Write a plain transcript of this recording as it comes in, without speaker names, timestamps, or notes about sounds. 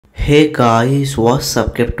Hey guys, what's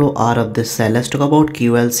up? Crypto are of this side. Let's talk about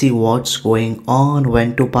QLC, what's going on,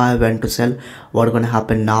 when to buy, when to sell, what's gonna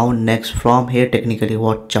happen now, next. From here, technically,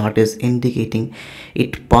 what chart is indicating,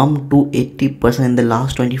 it pumped to 80% in the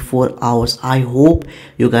last 24 hours. I hope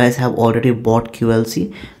you guys have already bought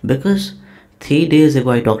QLC because 3 days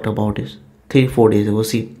ago I talked about this. 3-4 days ago,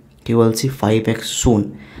 see QLC 5x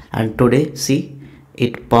soon, and today, see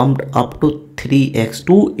it pumped up to 3x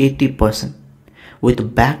to 80% with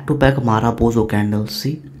back-to-back Marabozo candles.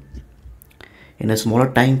 See, in a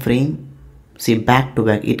smaller time frame, see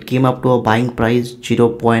back-to-back, it came up to a buying price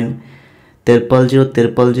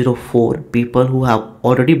 0.000004. People who have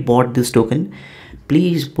already bought this token,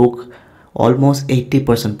 please book almost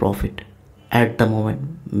 80% profit at the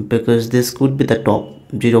moment, because this could be the top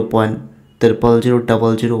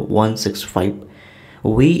 0.00000165.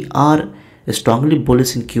 We are strongly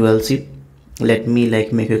bullish in QLC. Let me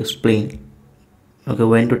make you explain. Okay,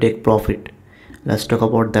 when to take profit, let's talk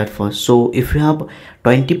about that first. So if you have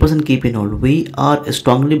 20%, keep in hold. We are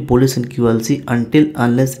strongly bullish in QLC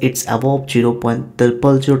unless it's above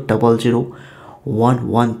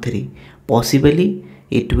 0.00000113. possibly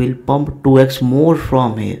it will pump 2x more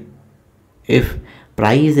from here. If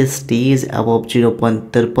price stays above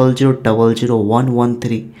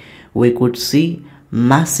 0.00000113, we could see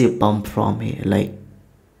massive pump from here, like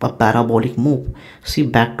a parabolic move. See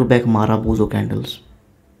back-to-back Marabozo candles.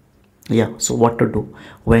 Yeah, so what to do,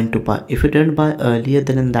 when to buy? If you didn't buy earlier,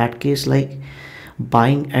 then in that case,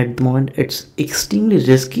 buying at the moment, it's extremely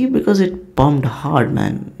risky because it pumped hard,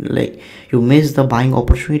 man. You missed the buying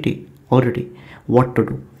opportunity already. What to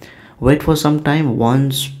do? Wait for some time.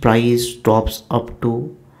 Once price drops up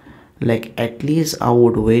to, at least I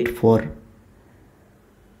would wait for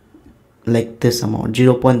this amount,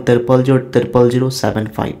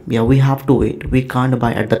 0.000075. Yeah, we have to wait. We can't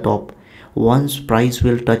buy at the top. Once price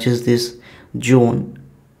will touches this zone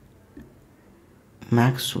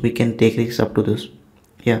max, we can take risks up to this.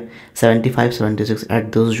 Yeah, 75-76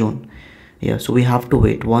 at this zone. Yeah, so we have to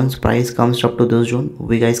wait. Once price comes up to this zone,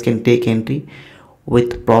 we guys can take entry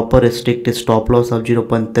with proper restricted stop loss of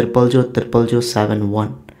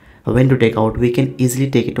 0.000071. When to take out, we can easily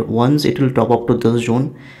take it. Once it will drop up to this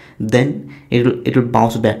zone, then it will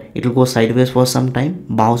bounce back. It will go sideways for some time,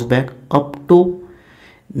 bounce back up to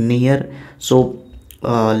near. So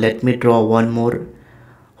let me draw one more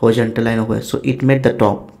horizontal line over here. So it made the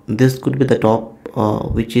top. This could be the top,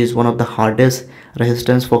 which is one of the hardest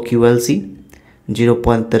resistance for QLC,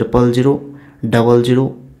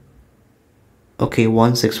 0.000000. Okay,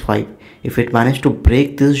 165. If it managed to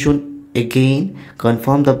break this zone again,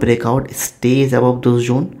 confirm the breakout, stays above this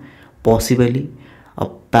zone, possibly a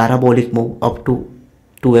parabolic move up to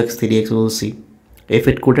 2x 3x. We'll see. If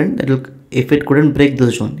it couldn't break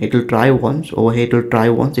this zone, it will try once over here. It will try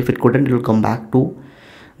once. If it couldn't, it will come back to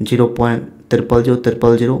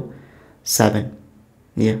 0.000007.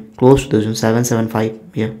 yeah, close to the zone, 775.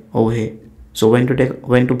 yeah, over here. So when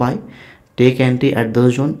to buy, take entry at the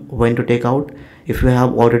zone. When to take out, if you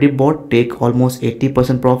have already bought, take almost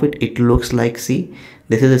 80% profit. It looks like, see,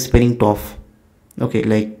 this is a spinning top. Okay,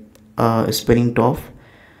 spinning top.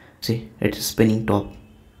 See, it's spinning top.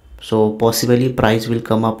 So possibly price will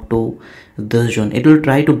come up to this zone. It will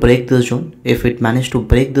try to break this zone. If it managed to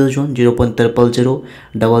break this zone,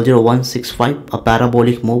 0.00000165, a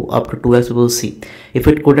parabolic move up to 2x, we will see. If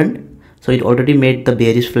it couldn't, so it already made the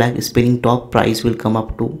bearish flag, spinning top. Price will come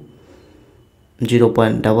up to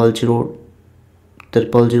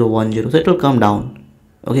 0.000010. So it will come down.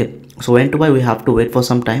 Okay, so when to buy, we have to wait for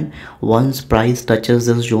some time. Once price touches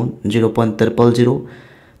this zone,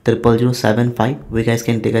 0.000075, we guys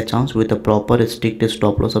can take a chance with a proper restricted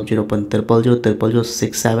stop loss of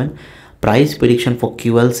 0.000067. Price prediction for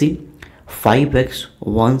QLC 5x.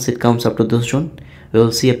 Once it comes up to this zone, we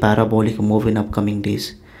will see a parabolic move in upcoming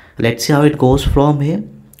days. Let's see how it goes from here.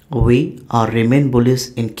 We are remain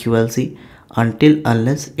bullish in QLC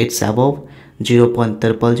unless it's above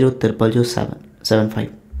 0.000075.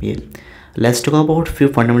 yeah. Let's talk about few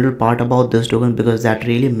fundamental part about this token, because that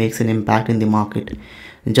really makes an impact in the market.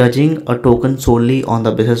 Judging a token solely on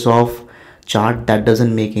the basis of chart, that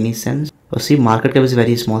doesn't make any sense. See, market cap is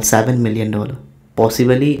very small, $7 million.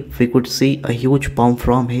 Possibly we could see a huge pump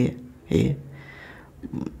from here. Yeah,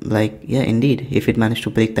 indeed, if it managed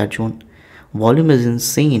to break that zone. Volume is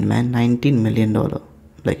insane, man. $19 million.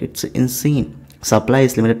 It's insane. Supply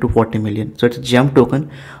is limited to 40 million. So it's a gem token.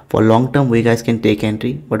 For long term, we guys can take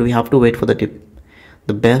entry, but we have to wait for the dip.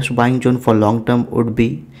 The best buying zone for long term would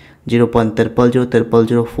be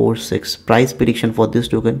 0.000046. Price prediction for this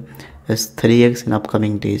token is 3x in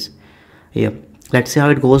upcoming days. Yeah, let's see how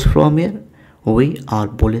it goes from here. we are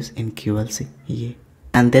bullish in QLC. Yeah.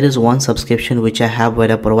 And there is one subscription which I have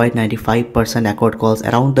where I provide 95% account calls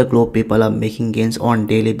around the globe. People are making gains on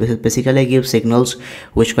daily basis. Basically, I give signals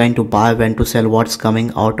which going to buy, when to sell, what's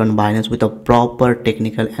coming out on Binance with a proper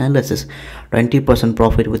technical analysis. 20%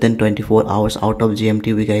 profit within 24 hours out of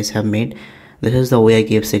GMT we guys have made. This is the way I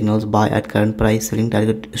give signals: buy at current price, selling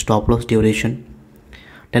target, stop loss, duration.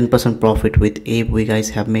 10% profit with Ape we guys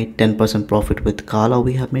have made. 10% profit with Kala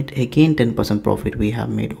we have made. Again 10% profit we have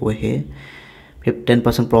made over here.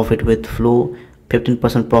 10% profit with Flow,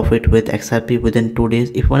 15% profit with XRP within 2 days.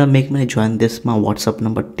 If you want to make money, join this my WhatsApp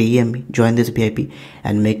number, DM me, join this VIP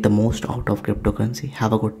and make the most out of cryptocurrency.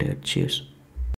 Have a good day. Cheers.